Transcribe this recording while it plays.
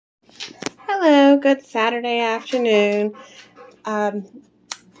Hello, good Saturday afternoon.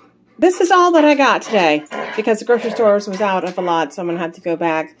 This is all that I got today because the grocery store was out of a lot, so I'm going to have to go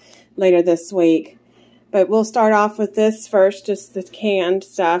back later this week. But we'll start off with this first, just the canned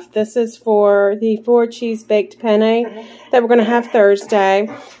stuff. This is for the 4 cheese baked penne that we're going to have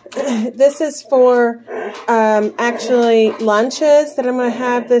Thursday. This is for actually lunches that I'm going to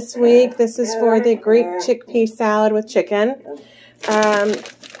have this week. This is for the Greek chickpea salad with chicken.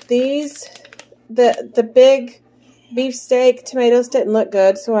 The big beefsteak tomatoes didn't look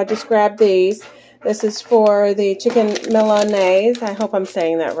good, so I just grabbed these. This is for the chicken Milanese. I hope I'm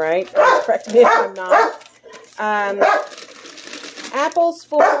saying that right. Correct me if I'm not. Apples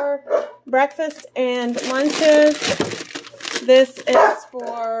for breakfast and lunches. This is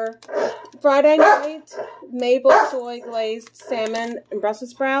for Friday night, maple soy glazed salmon and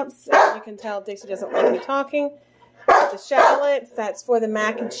Brussels sprouts. As you can tell, Dixie doesn't like me talking. The shallots, that's for the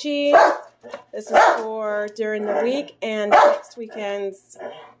mac and cheese. This is for during the week and next weekend's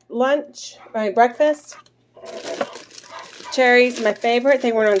breakfast. Cherries, my favorite.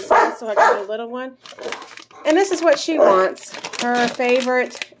 They weren't on sale, so I got a little one. And this is what she wants. Her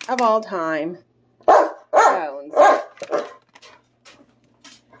favorite of all time. Bones.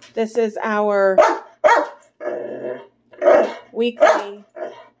 This is our weekly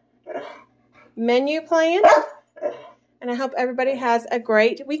menu plan. And I hope everybody has a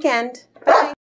great weekend. Bye.